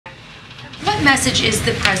What message is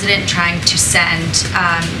the president trying to send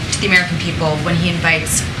to the American people when he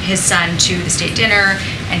invites his son to the state dinner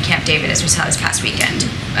and Camp Davi, as we saw this past weekend,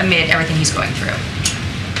 amid everything he's going through?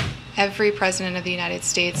 Every president of the United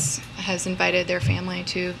States has invited their family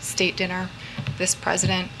to state dinner. This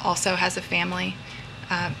president also has a family.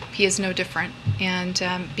 He is no different, and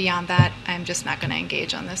beyond that, I'm just not going to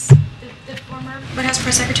engage on this. The former White House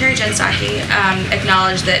Press Secretary, Jen Psaki,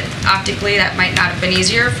 acknowledged that optically that might not have been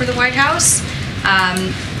easier for the White House.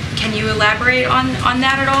 Can you elaborate on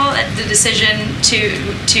that at all? The decision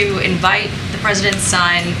to invite the president's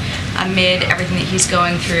son amid everything that he's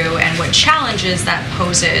going through, and what challenges that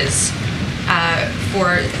poses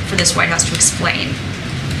for this White House to explain?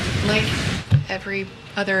 Like every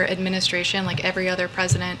other administration, like every other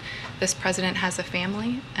president, this president has a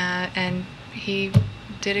family, and he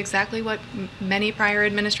did exactly what many prior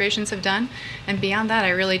administrations have done, and beyond that, I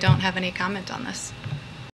really don't have any comment on this.